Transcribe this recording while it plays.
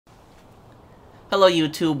Hello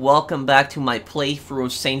YouTube, welcome back to my playthrough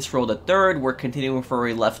of Saints Row the Third. We're continuing where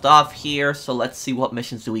we left off here, so let's see what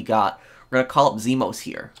missions do we got. We're gonna call up Zemos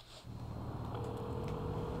here.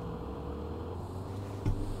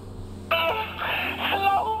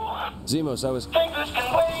 Hello? Zemos, I was... Think this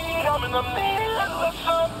can wait? I'm in the middle of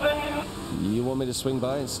something. You want me to swing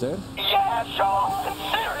by instead? Yeah, sure.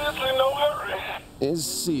 Seriously, no hurry.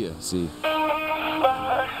 See ya, see.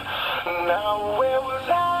 Bye. Now, where was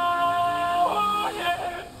I? Oh, yeah.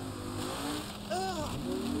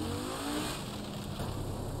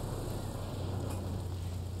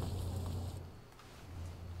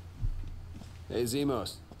 Hey,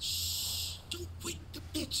 Zemos. Shh! Don't wake the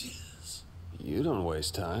bitches. You don't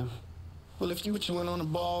waste time. Well, if you were chewing on a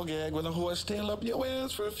ball gag with a horse tail up your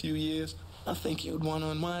ass for a few years, I think you'd want to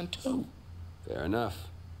unwind too. Fair enough.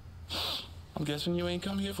 I'm guessing you ain't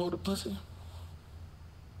come here for the pussy.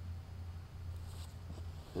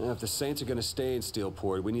 If the Saints are gonna stay in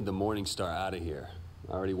Steelport, we need the Morning Star out of here.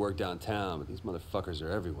 I already work downtown, but these motherfuckers are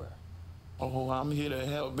everywhere. Oh, I'm here to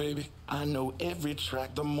help, baby. I know every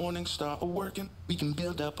track the Morning Star are working. We can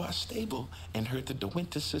build up our stable and hurt the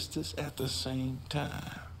DeWinter sisters at the same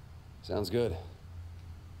time. Sounds good.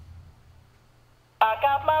 I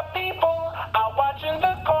got my people out watching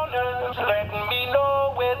the corners, letting me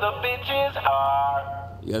know where the bitches are.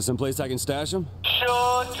 You got someplace I can stash them?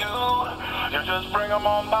 Sure do. You just bring them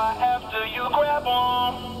on by after you grab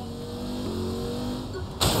them.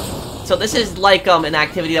 So this is like an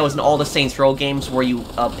activity that was in all the Saints Row games where you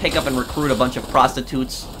pick up and recruit a bunch of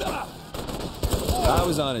prostitutes. I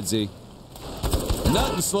was on it, Z.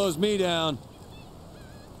 Nothing slows me down.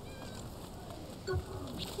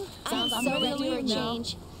 I'm so ready for a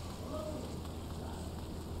change.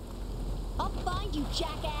 I'll find you,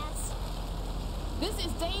 jackass. This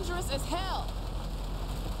is dangerous as hell.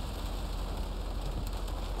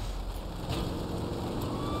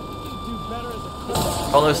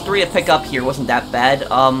 Oh, there's 3 to pick up here. Wasn't that bad.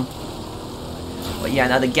 But yeah,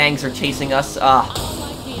 now the gangs are chasing us.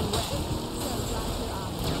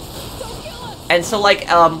 And so like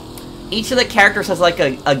each of the characters has like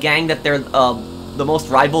a gang that they're the most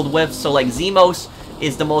rivaled with. So like Zemos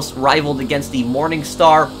is the most rivaled against the Morning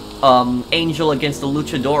Star, Angel against the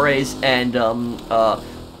Luchadores,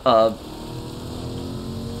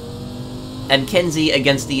 and Kenzie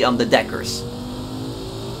against the Deckers.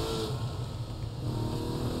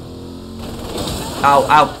 Ow,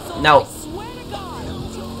 ow, no.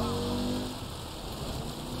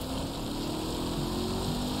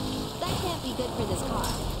 That can't be good for this car.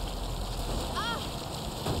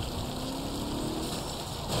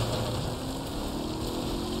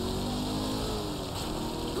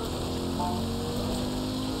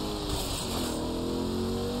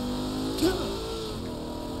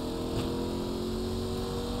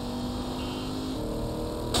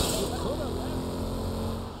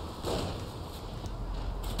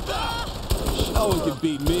 No one can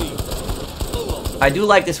beat me. I do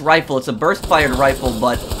like this rifle. It's a burst-fired rifle,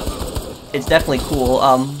 but it's definitely cool.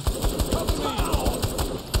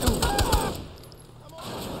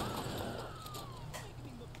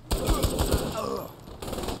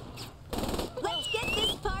 Let's get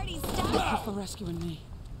this party started. Thank you for rescuing me.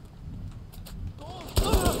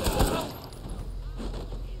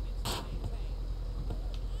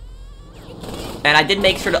 And I did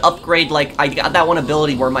make sure to upgrade, like, I got that one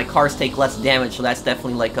ability where my cars take less damage, so that's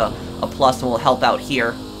definitely, like, a plus and will help out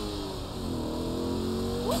here.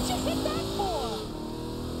 What'd you hit that for?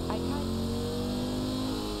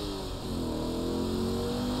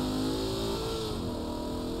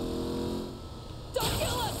 Don't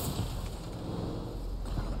kill us!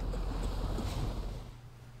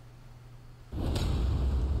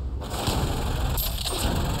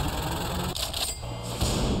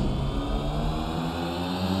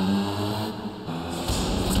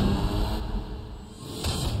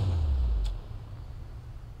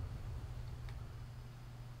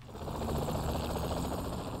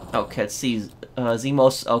 Okay, let's see.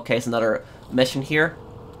 Zemos. Okay, it's another mission here.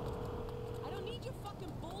 I don't need your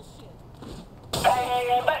fucking bullshit.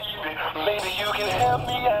 Hey, baby, maybe you can help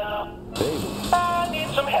me out. Baby. I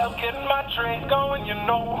need some help getting my trade going, you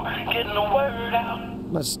know, getting the word out.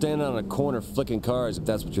 I'm not standing on a corner flicking cars, if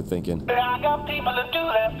that's what you're thinking. I got people to do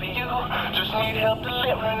that for you. Just need help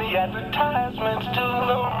delivering the advertisements to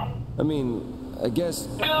them. I mean, I guess...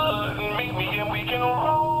 Good, meet me and we can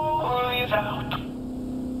roll these out.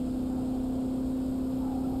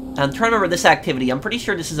 I'm trying to remember this activity. I'm pretty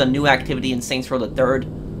sure this is a new activity in Saints Row the Third.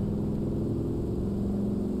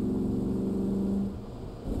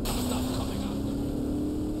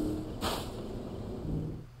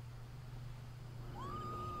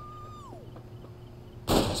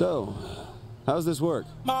 So, how's this work?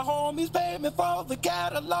 My homies pay me for the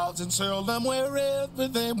catalogs and sell them wherever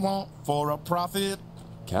they want for a profit.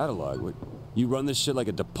 Catalog? What? You run this shit like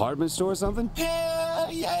a department store or something?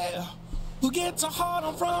 Hell yeah. Who gets a hard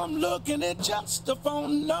on from looking at just a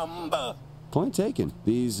phone number? Point taken.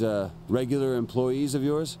 These, regular employees of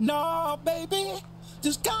yours? No, baby.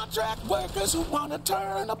 Just contract workers who want to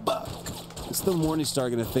turn a buck. What's the Morningstar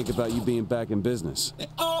gonna think about you being back in business? They're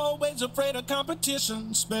always afraid of competition,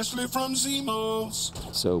 especially from Zemos.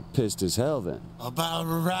 So pissed as hell then. About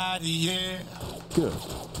right, yeah. Good.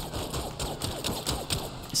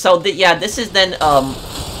 So, yeah, this is then,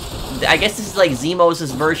 I guess this is like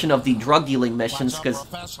Zemos' version of the drug dealing missions, because...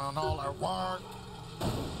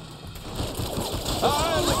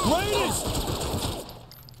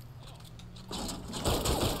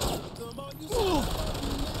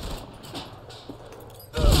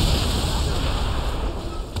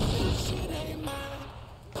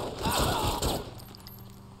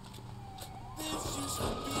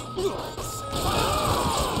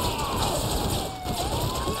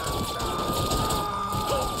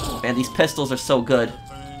 Man, these pistols are so good.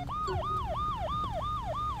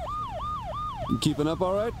 You keeping up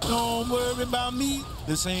all right? Don't worry about me.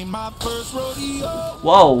 This ain't my first rodeo.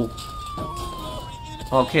 Whoa.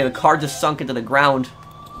 Okay, the car just sunk into the ground.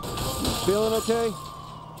 Feeling okay?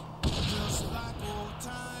 Just like old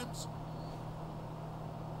times.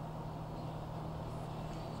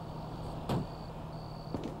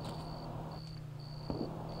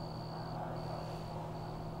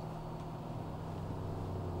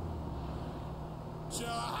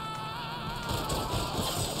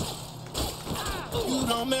 You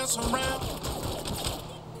don't mess around.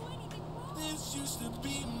 This used to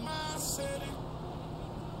be my setting.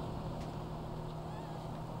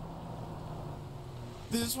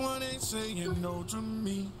 This one ain't saying no to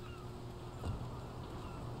me.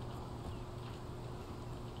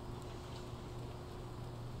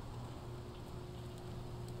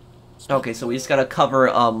 Okay, so we just gotta cover,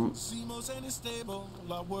 Zemos ain't stable,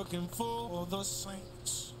 like working for the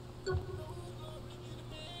Saints.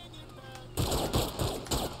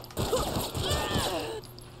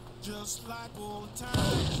 Just like old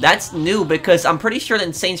times. that's new because I'm pretty sure that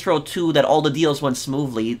in Saints Row 2 that all the deals went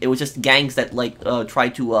smoothly. It was just gangs that, like,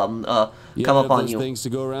 tried to, come up on those you. things to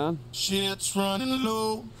go around? Shit's running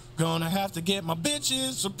low. Gonna have to get my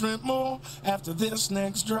bitches to print more after this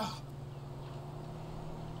next drop.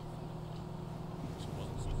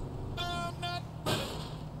 I'm not ready.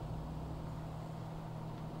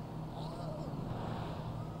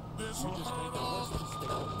 This will hurt all.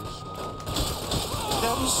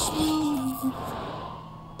 That was smooth.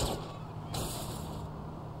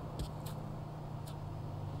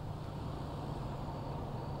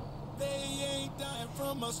 They ain't dying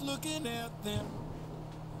from us looking at them.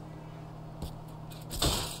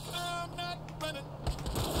 I'm not running.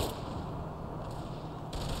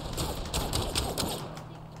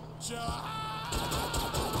 Charge.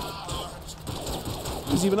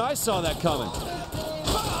 Because even I saw that coming.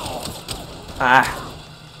 Ah.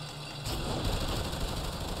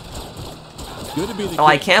 Good to be the Oh,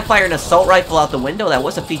 I can't fire an assault rifle out the window. That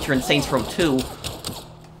was a feature in Saints Row 2.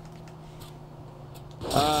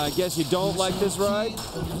 I guess you don't like this ride?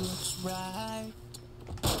 Looks right.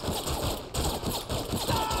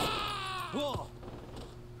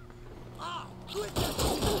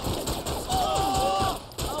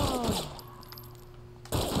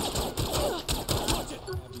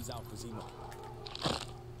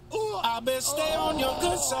 I best stay on your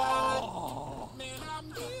good side. Man, I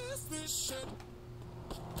miss this shit.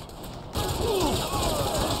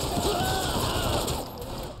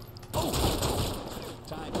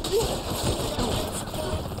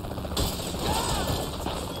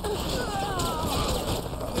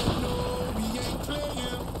 We ain't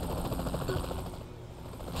playing.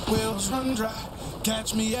 Wheels run dry.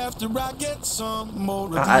 Catch me after I get some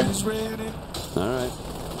more of these ready. All right.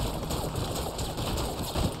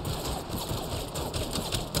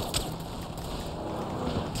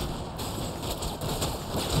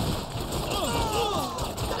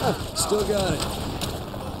 Still got it.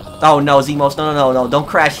 Oh no, Zemos, no, don't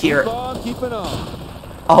crash here. Keep on, keep it on.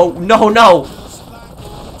 Oh, no.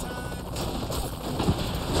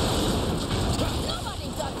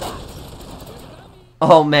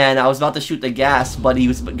 Oh man, I was about to shoot the gas, but he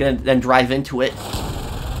was gonna then drive into it.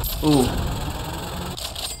 Ooh.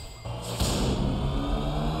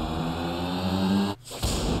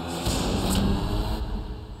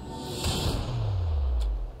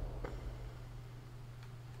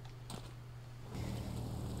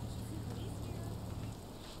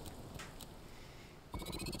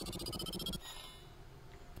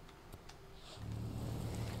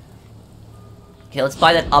 Okay, let's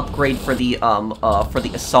buy that upgrade for the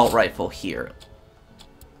assault rifle here.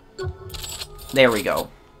 There we go.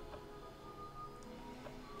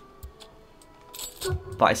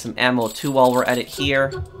 Buy some ammo too while we're at it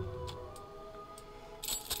here.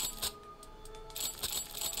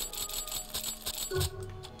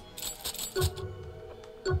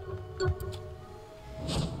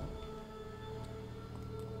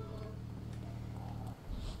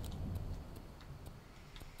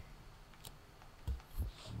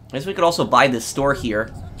 I guess we could also buy this store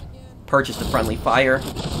here. Purchase the friendly fire.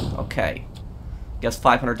 Okay. Guess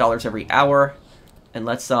 $500 every hour. And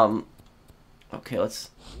let's, okay, let's...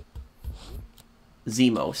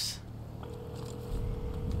 Zemos.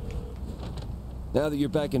 Now that you're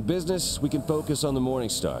back in business, we can focus on the Morning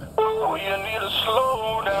Star. Oh, you need to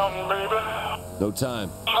slow down, baby. No time.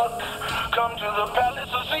 Look, come to the palace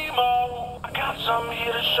of Zemo. I got something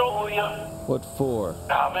here to show you. What for?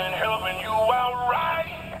 I've been helping you out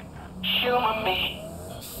right. Humor me.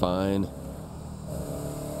 Fine.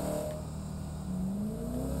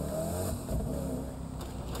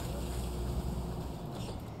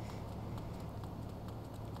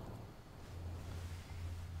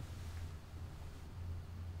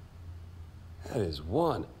 That is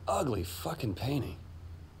one ugly fucking painting.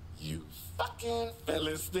 You fucking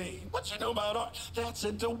Philistine. What you know about art? That's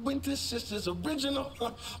a DeWinter Sisters original.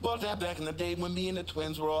 Bought that back in the day when me and the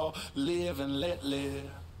twins were all live and let live.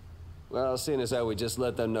 Well, seeing as how we just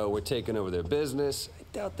let them know we're taking over their business, I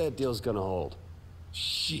doubt that deal's gonna hold.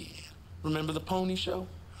 Shit. Remember the pony show?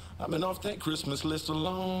 I've been off that Christmas list a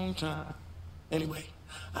long time. Anyway,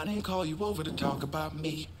 I didn't call you over to talk about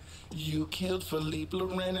me. You killed Philippe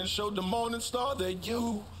Loren and showed the Morning Star that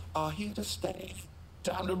you are here to stay.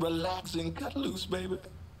 Time to relax and cut loose, baby.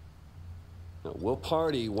 Now, we'll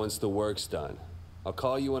party once the work's done. I'll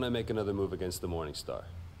call you when I make another move against the Morning Star.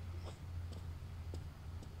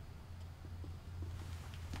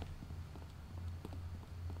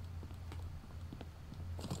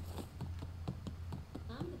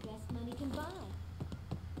 I'm the best money can buy.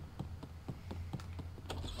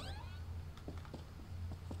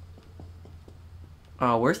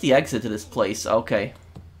 Oh, where's the exit to this place? Okay.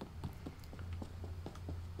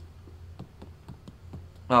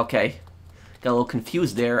 Okay. Got a little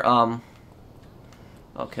confused there. Okay,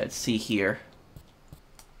 let's see here.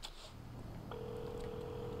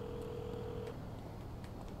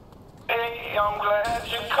 Hey, I'm glad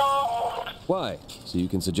you called. Why? So you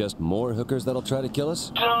can suggest more hookers that'll try to kill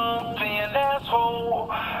us? Don't be an asshole.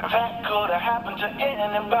 That could have happened to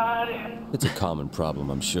anybody. It's a common problem,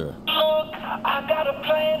 I'm sure. Look, I got a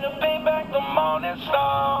plan to pay back the Morning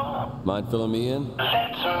Star. Mind filling me in?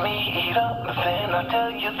 Let me eat up, then I'll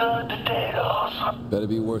tell you the details. Better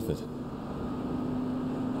be worth it.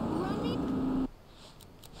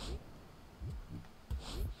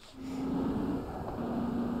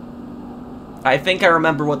 I think I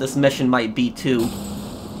remember what this mission might be, too.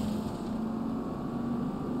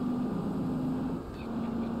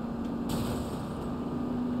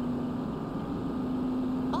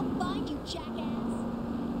 I'll find you, jackass.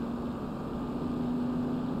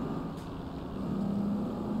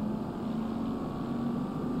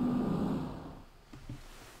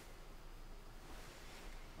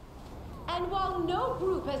 And while no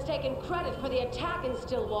group has taken credit for the attack in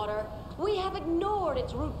Stillwater, we have ignored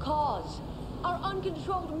its root cause. Our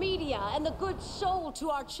uncontrolled media and the good soul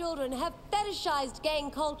to our children have fetishized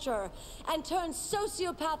gang culture and turned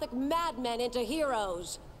sociopathic madmen into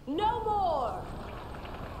heroes. No more!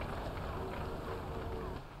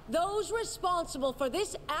 Those responsible for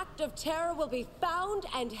this act of terror will be found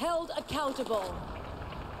and held accountable.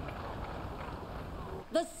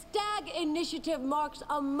 The Stag Initiative marks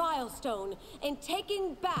a milestone in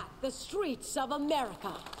taking back the streets of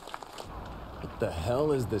America. What the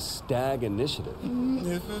hell is the Stag Initiative?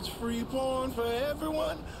 If it's free porn for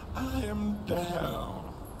everyone, I am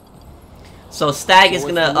down. So Stag is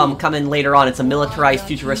gonna come in later on. It's a militarized,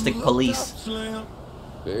 futuristic police.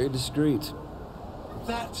 Very discreet.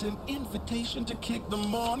 That's an invitation to kick the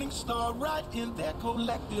Morning Star right in their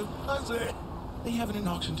collective pussy. They have it in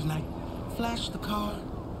auction tonight. Flash the card.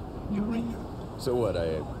 You're in. So what,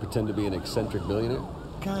 I pretend to be an eccentric millionaire?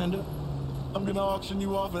 Kinda. I'm gonna auction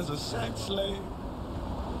you off as a sex slave.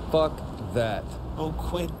 Fuck that. Oh,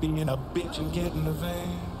 quit being a bitch and get in the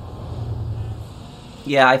van.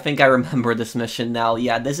 Yeah, I think I remember this mission now.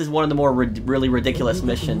 Yeah, this is one of the more really ridiculous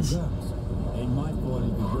missions. Ain't my fault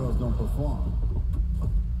if the girls don't perform.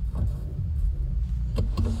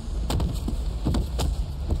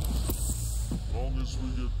 Long as we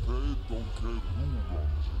get paid, don't care who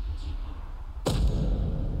runs it.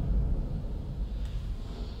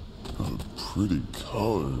 pretty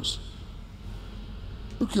colors.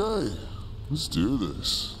 Okay, let's do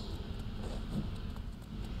this.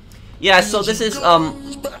 Yeah, so this is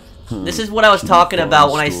what I was talking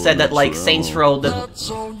about when I said that, like, Saints Row the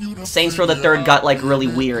Third got, like, really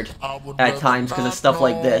weird at times because of stuff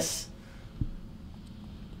like this.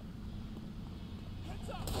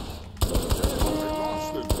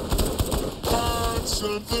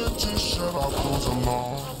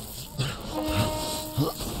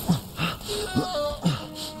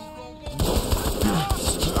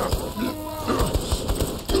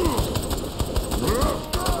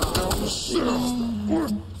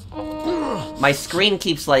 My screen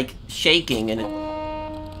keeps, like, shaking, and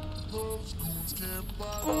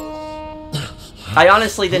I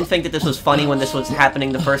honestly didn't think that this was funny when this was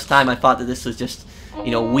happening the first time. I thought that this was just,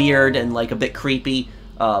 you know, weird and, like, a bit creepy.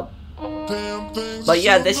 But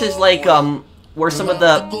yeah, this is, like, where some of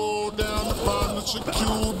the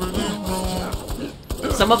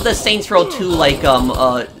Saints Row 2, like,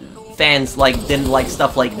 fans, like, didn't like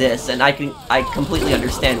stuff like this, and I completely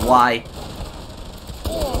understand why.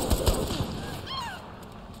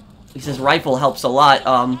 He says rifle helps a lot,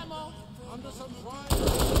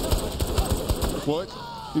 What?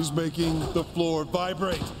 He's making the floor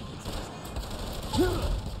vibrate.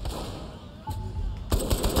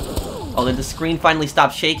 Oh, did the screen finally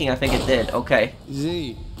stop shaking? I think it did. Okay.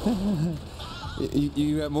 Z.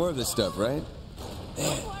 You got more of this stuff, right?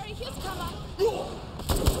 Ooh,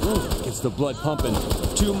 gets the blood pumping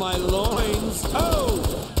to my loins. Oh!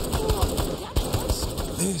 So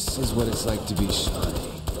this is what it's like to be Shawnee.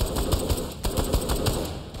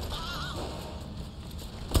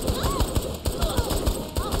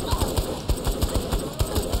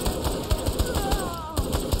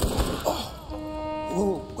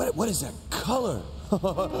 What is that color?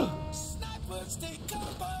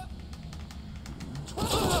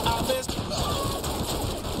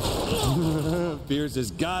 Beers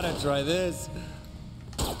has gotta try this.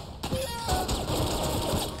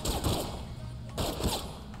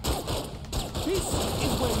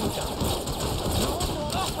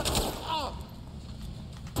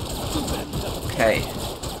 Okay.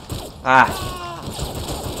 Ah.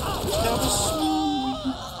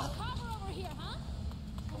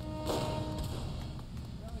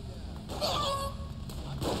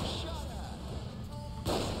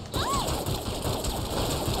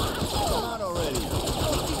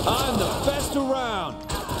 I'm the best around.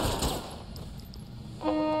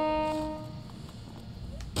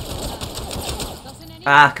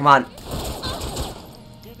 Ah, come on.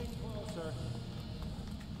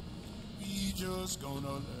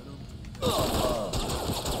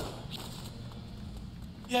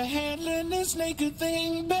 You're handling this naked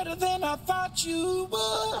thing better than I thought you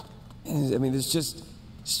would. I mean, this just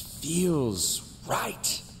feels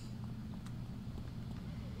right.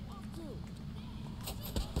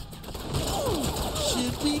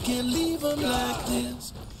 Shit, we can leave them like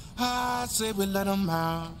this. I say we let them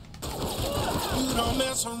out. You don't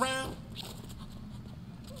mess around.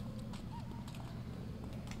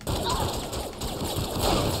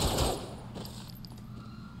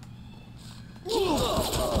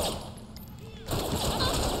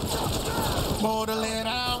 More to let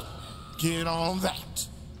out. Get on that.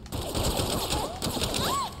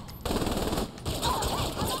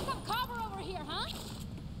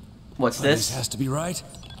 What's this? This has to be right.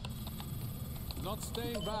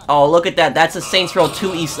 Oh, look at that. That's a Saints Row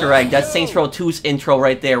 2 Easter egg. That's Saints Row 2's intro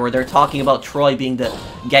right there, where they're talking about Troy being the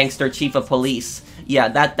gangster chief of police. Yeah,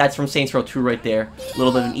 that's from Saints Row 2 right there. A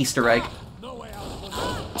little bit of an Easter egg.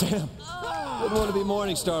 Damn. Wouldn't want to be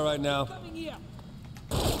Morningstar right now.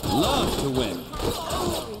 Love to win.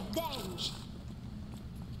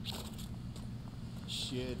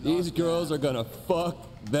 These girls are gonna fuck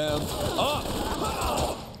them up.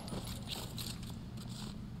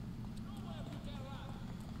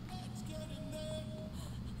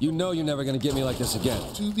 You know you're never gonna get me like this again.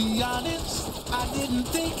 To be honest, I didn't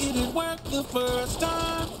think it'd work the first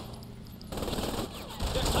time.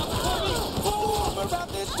 Move around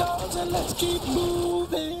these doors and let's keep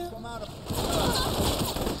moving.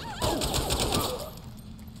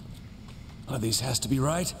 One of these has to be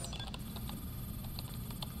right.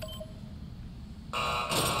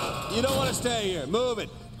 You don't want to stay here. Move it.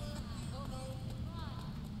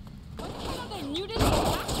 Time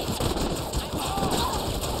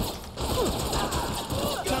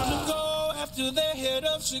to go after the head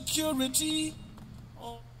of security.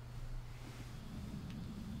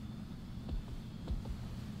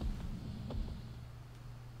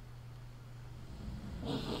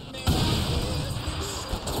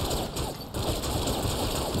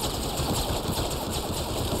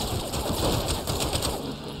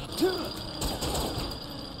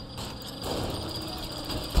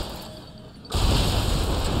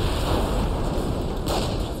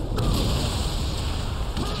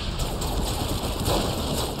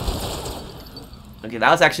 Okay, that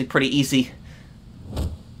was actually pretty easy.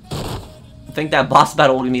 I think that boss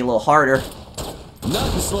battle would be a little harder.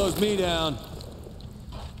 Nothing slows me down.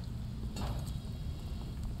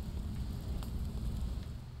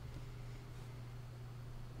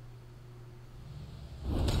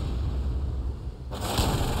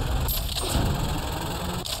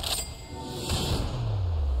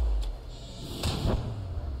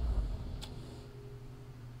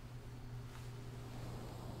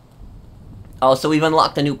 Oh, so we've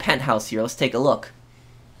unlocked a new penthouse here. Let's take a look.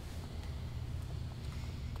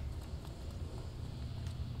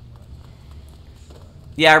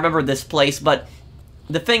 Yeah, I remember this place, but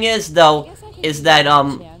the thing is, though, is that,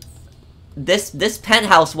 this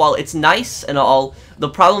penthouse, while it's nice and all, the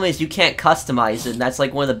problem is you can't customize it, and that's,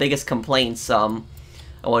 like, one of the biggest complaints.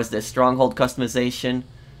 What is this? Stronghold customization.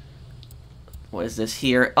 What is this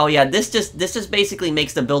here? Oh, yeah, this just basically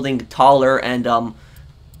makes the building taller, and,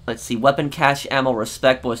 let's see, weapon cache, ammo,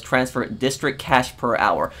 respect, was transfer, district cache per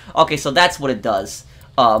hour. Okay, so that's what it does.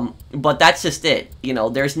 But that's just it. You know,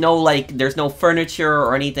 there's no furniture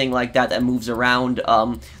or anything like that that moves around,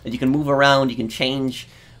 that you can move around, you can change.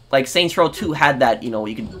 Like, Saints Row 2 had that, you know,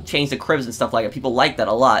 you can change the cribs and stuff like that. People like that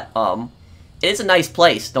a lot. It's a nice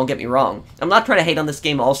place, don't get me wrong. I'm not trying to hate on this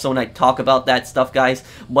game also when I talk about that stuff, guys,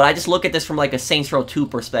 but I just look at this from, like, a Saints Row 2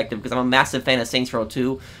 perspective, because I'm a massive fan of Saints Row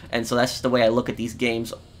 2, and so that's just the way I look at these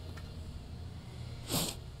games.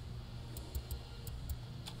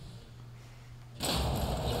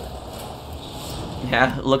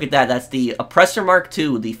 Yeah, look at that. That's the Oppressor Mark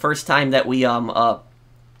II. The first time that we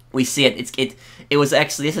see it. It was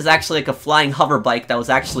actually, this is actually like a flying hover bike that was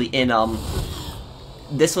actually in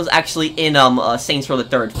this was actually in Saints Row the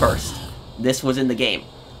Third first. This was in the game.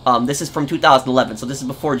 This is from 2011, so this is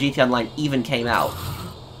before GTA Online even came out.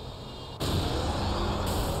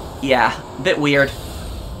 Yeah, a bit weird.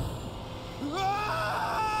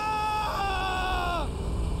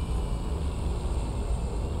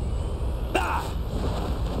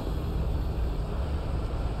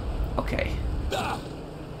 Okay.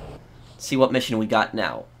 Let's see what mission we got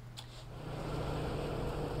now.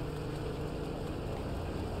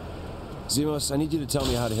 Zimos, I need you to tell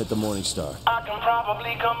me how to hit the Morning Star. I can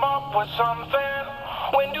probably come up with something.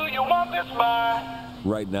 When do you want this by?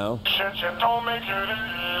 Right now? Shit, you don't make it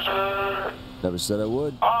easy. Never said I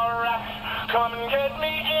would. Alright, come and get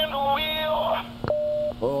me in the wheel.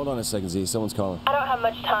 Hold on a second, Z. Someone's calling. I don't have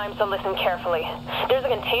much time, so listen carefully. There's a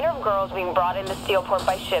container of girls being brought into Steelport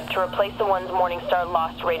by ship to replace the ones Morningstar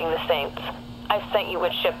lost raiding the Saints. I've sent you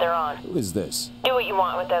which ship they're on. Who is this? Do what you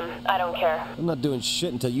want with them. I don't care. I'm not doing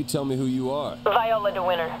shit until you tell me who you are. Viola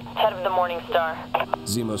DeWinter, head of the Morningstar.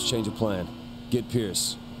 Zimos, change of plan. Get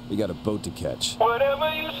Pierce. We got a boat to catch.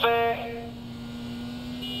 Whatever you say.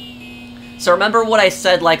 So remember what I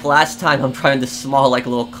said, like, last time I'm trying this small, like,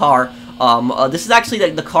 little car? This is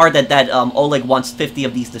actually the car that Oleg wants 50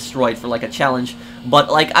 of these destroyed for, like, a challenge.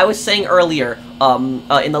 But, like I was saying earlier,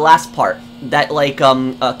 in the last part, that, like,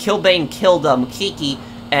 Kilbane killed, Kiki,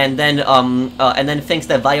 and then thinks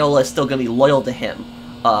that Viola is still gonna be loyal to him.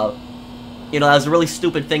 You know, that was a really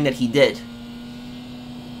stupid thing that he did.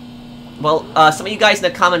 Well, some of you guys in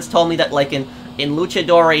the comments told me that, like, in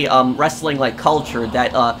luchador, wrestling, like, culture,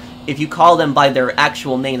 that, if you call them by their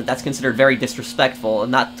actual name, that's considered very disrespectful,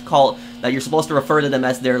 and not to call, that you're supposed to refer to them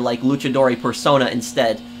as their, like, luchador persona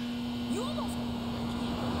instead.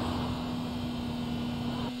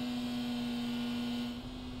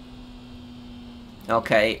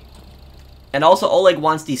 Okay. And also, Oleg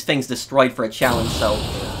wants these things destroyed for a challenge, so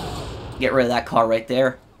get rid of that car right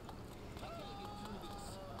there.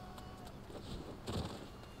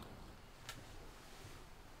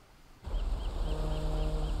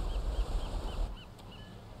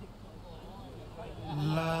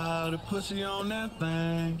 Loud pussy on that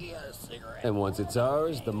thing. And once it's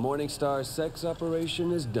ours, the Morningstar sex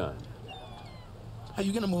operation is done. How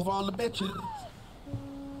you gonna move all the bitches?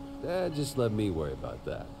 Just let me worry about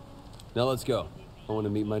that. Now let's go. I want to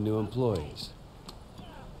meet my new employees.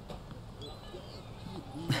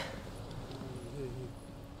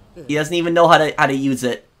 He doesn't even know how to use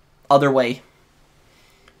it. Other way.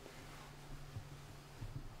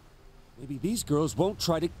 Maybe these girls won't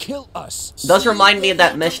try to kill us. It does remind me of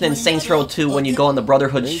that mission in Saints Row 2 when you go on the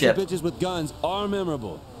Brotherhood ship. Bitches with guns are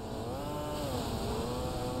memorable.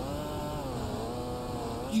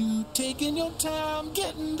 You taking your time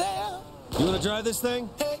getting there? You wanna drive this thing?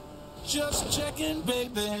 Hey, just checking,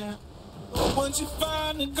 baby. Once you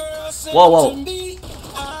find a girl, send Whoa. to me.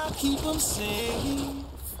 I'll keep them safe.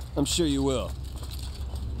 I'm sure you will.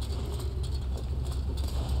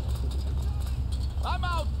 I'm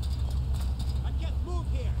out. I can't move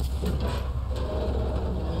here.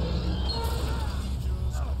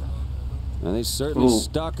 And they certainly Ooh.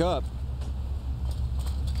 stock up.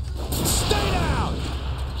 Stay down!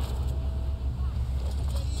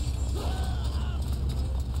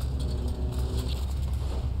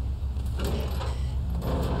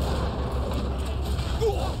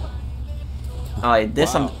 Alright,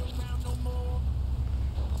 this Wow.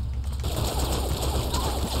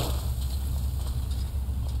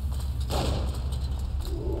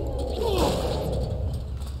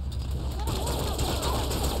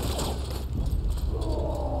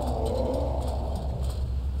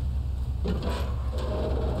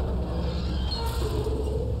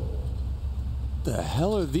 The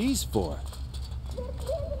hell are these for?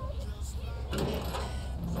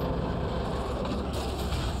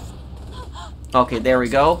 Okay, there we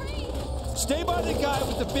go. Stay by the guy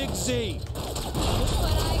with the big Z.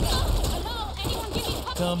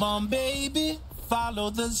 Come on, baby, follow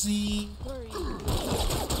the Z.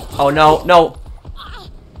 Oh no, no.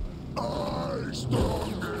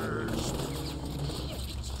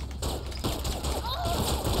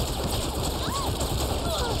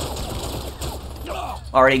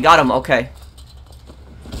 Already got him, okay.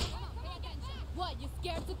 What, you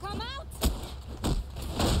scared to come out?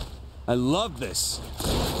 I love this.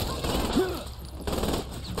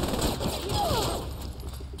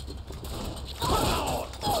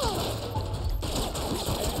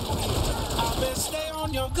 I better stay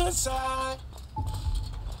on your good side.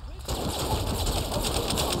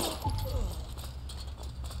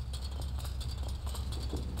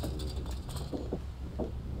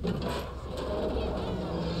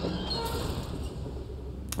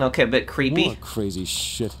 Okay, a bit creepy. More crazy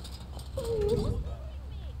shit.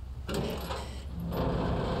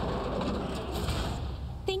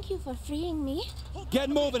 Thank you for freeing me. Get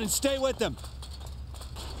moving and stay with them.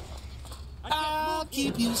 I'll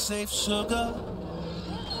keep you safe, sugar.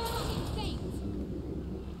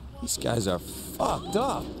 These guys are fucked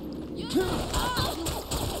up.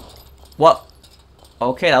 What?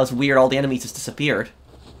 Okay, that was weird. All the enemies just disappeared.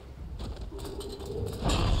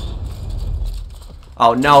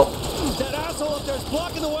 Oh no. That asshole up there's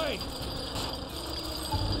blocking the way.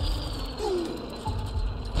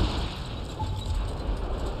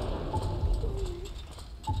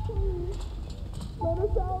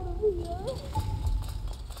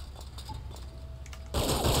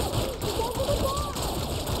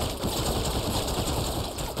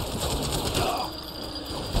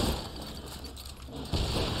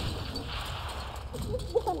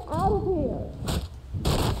 Out of here.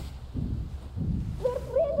 They're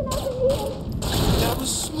freezing us in here. That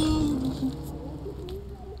was smooth.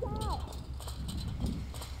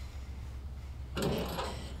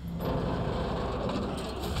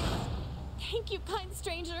 Thank you, kind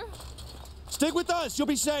stranger. Stick with us. You'll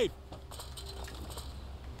be safe.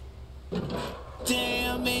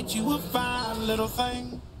 Damn, ain't you a fine little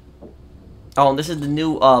thing? Oh, and this is the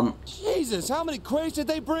new, Jesus, how many crates did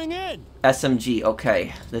they bring in? SMG.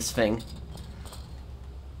 Okay, this thing.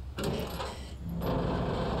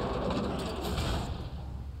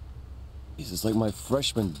 This is like my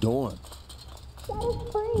freshman dorm.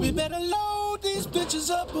 We better load these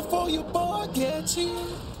bitches up before your boy gets here.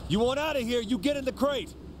 You want out of here, you get in the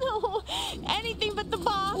crate. Oh, anything but the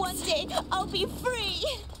box. One day I'll be free.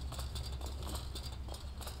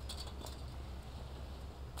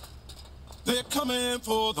 They're coming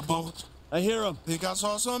for the boat. I hear them. Think I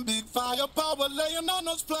saw some big firepower laying on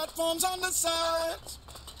those platforms on the sides.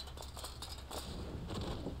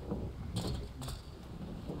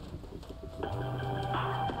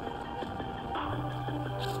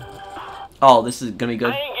 Oh, this is gonna be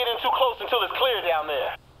good. I ain't getting too close until it's clear down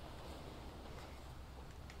there.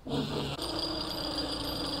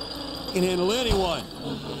 Can handle anyone.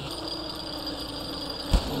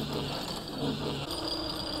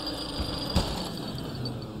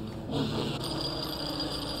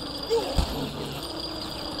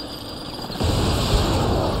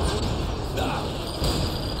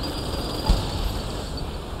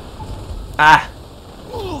 Ah.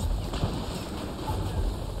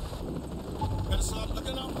 Better start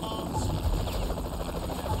looking up, boss.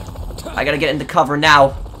 I gotta get into cover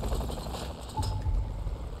now.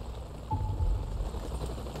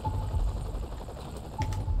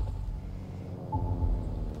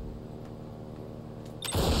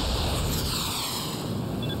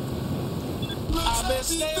 I better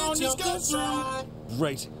stay on your good side.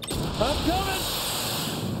 Great. I'm coming.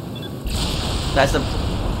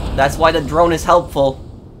 That's why the drone is helpful.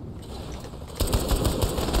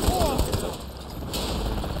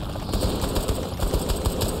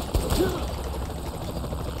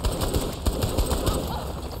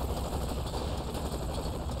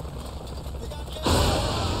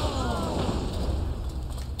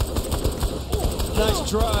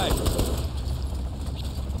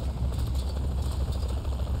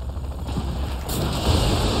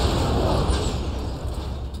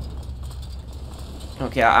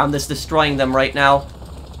 Okay, I'm just destroying them right now.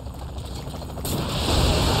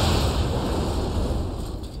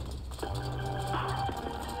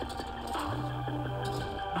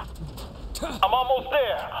 I'm almost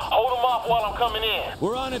there. Hold them off while I'm coming in.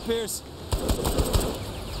 We're on it, Pierce.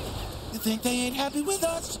 You think they ain't happy with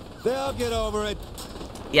us? They'll get over it.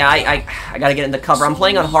 Yeah, I gotta get in the cover. I'm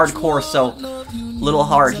playing on hardcore, so a little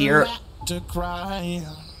hard here. To cry.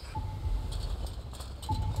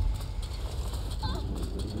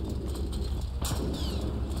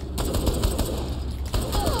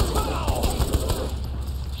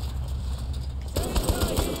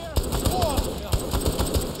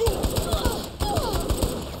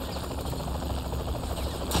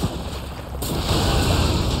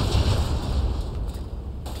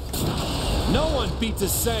 No one beats a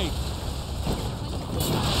saint.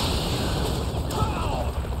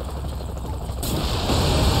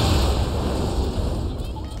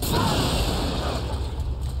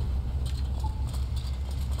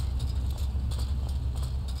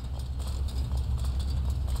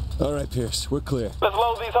 All right, Pierce, we're clear. Let's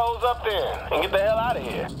load these hoes up then and get the hell out of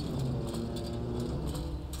here.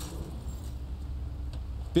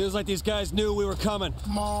 Feels like these guys knew we were coming.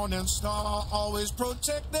 Morning Star always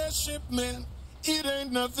protect their shipment. It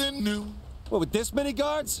ain't nothing new. What, with this many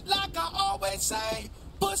guards? Like I always say,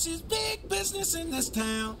 Bush is big business in this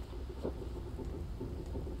town.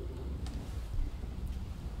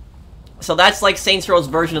 So that's like Saints Row's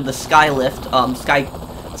version of the Skylift,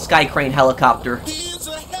 Sky Crane helicopter. It's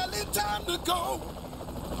a helly time to go.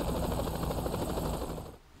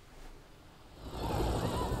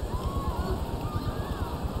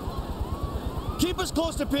 Keep us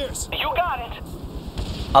close to Pierce. You got it.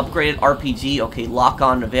 Upgraded RPG. Okay, lock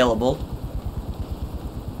on available.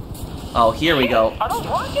 Oh, here we go. Are those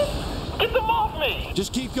rockets? Get them off me.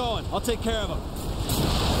 Just keep going. I'll take care of them.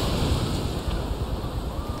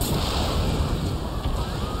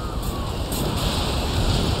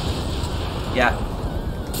 Yeah.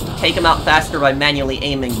 Take him out faster by manually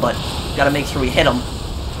aiming, but gotta make sure we hit him.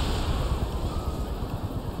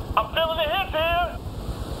 I'm feeling the hits here.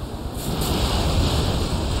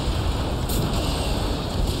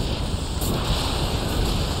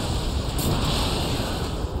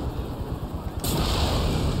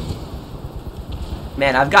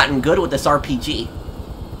 Man, I've gotten good with this RPG.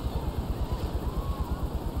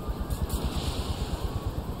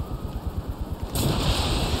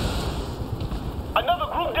 Another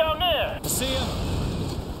group down there. I see him.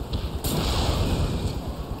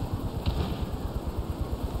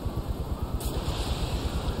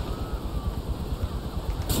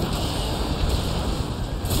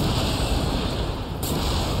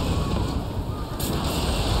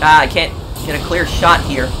 Ah, I can't get a clear shot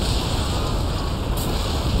here.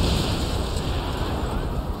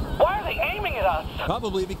 Why are they aiming at us?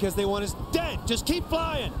 Probably because they want us dead. Just keep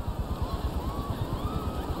flying.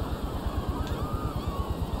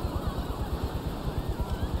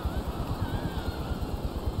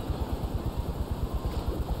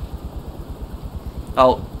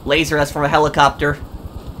 Oh, laser, that's from a helicopter.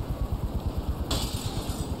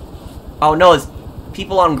 Oh no, it's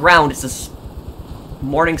people on ground. It's this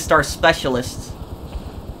Morningstar specialist.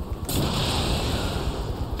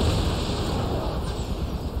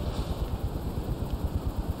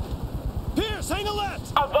 Pierce, hang a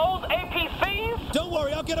left. Are those APCs? Don't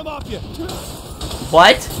worry, I'll get them off you.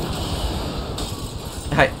 What?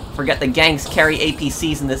 I forget the gangs carry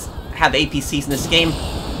APCs in this. Have APCs in this game.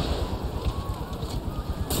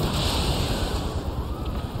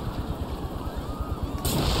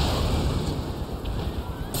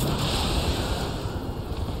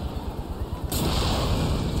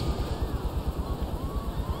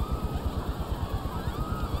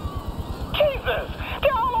 Jesus!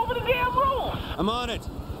 They're all over the damn room! I'm on it.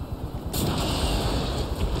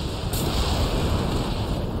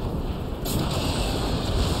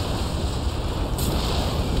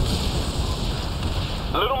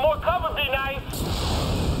 A little more cover be nice.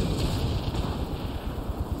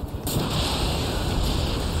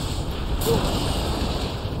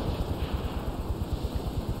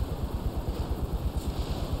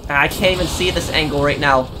 I can't even see this angle right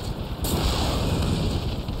now.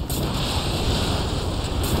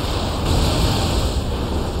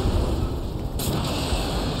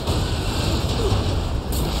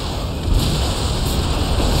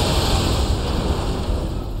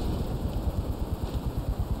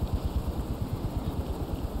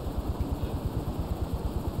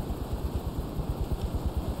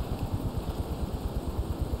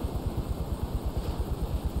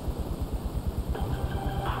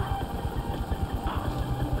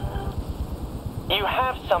 You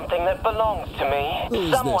have something that belongs to me. Who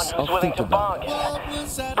is Someone this? who's I'll willing think to about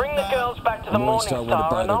bargain. Bring the girls back to the Morningstar wanted to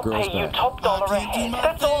buy Morningstar and their I'll girls pay you back. top dollar a head.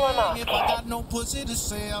 That's all I'm If I asking. got no pussy to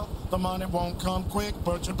sell, the money won't come quick,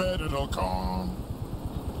 but you bet it'll come.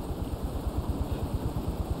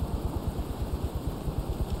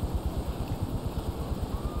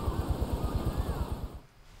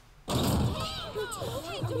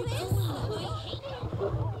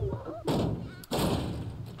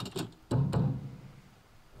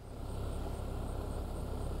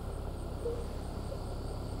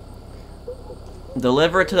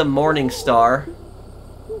 Deliver to the Morningstar.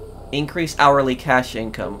 Increase hourly cash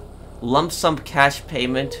income. Lump sum cash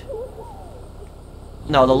payment.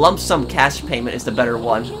 No, the lump sum cash payment is the better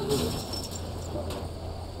one.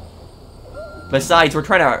 Besides, we're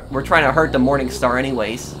trying to hurt the Morningstar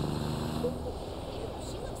anyways.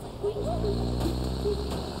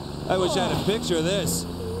 I wish I had a picture of this.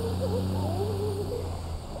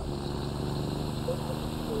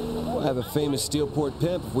 We'll have a famous Steelport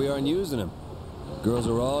pimp if we aren't using him. Girls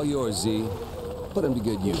are all yours, Z. Put them to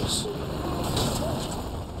good use.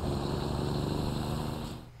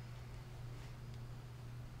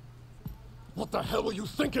 What the hell were you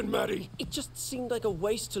thinking, Maddie? It just seemed like a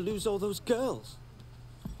waste to lose all those girls.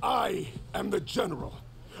 I am the general.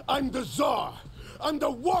 I'm the czar. I'm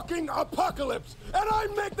the walking apocalypse, and I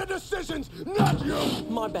make the decisions, not you!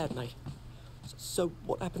 My bad, mate. So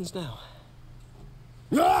what happens now?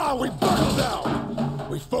 Ah, we buckle down!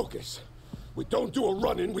 We focus. We don't do a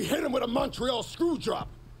run-in, we hit him with a Montreal screw drop.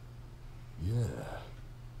 Yeah.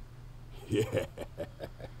 Yeah.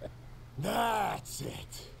 That's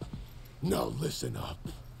it. Now listen up.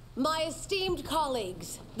 My esteemed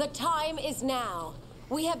colleagues, the time is now.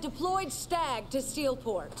 We have deployed Stag to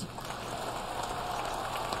Steelport.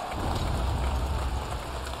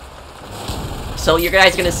 So you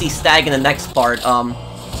guys gonna see Stag in the next part,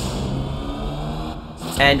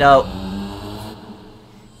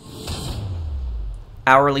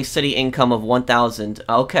 hourly city income of 1,000.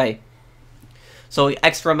 Okay. So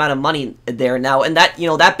extra amount of money there now, and that,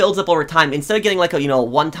 that builds up over time. Instead of getting like a,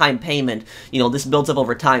 one-time payment, this builds up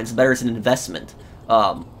over time. It's better as an investment.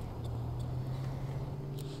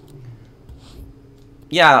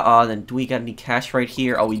 Yeah, then do we got any cash right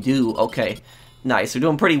here? Oh, we do. Okay. Nice. We're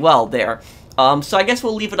doing pretty well there. So I guess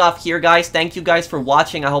we'll leave it off here, guys. Thank you guys for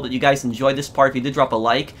watching. I hope that you guys enjoyed this part. If you did, drop a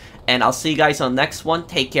like. And I'll see you guys on the next one.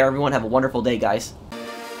 Take care, everyone. Have a wonderful day, guys.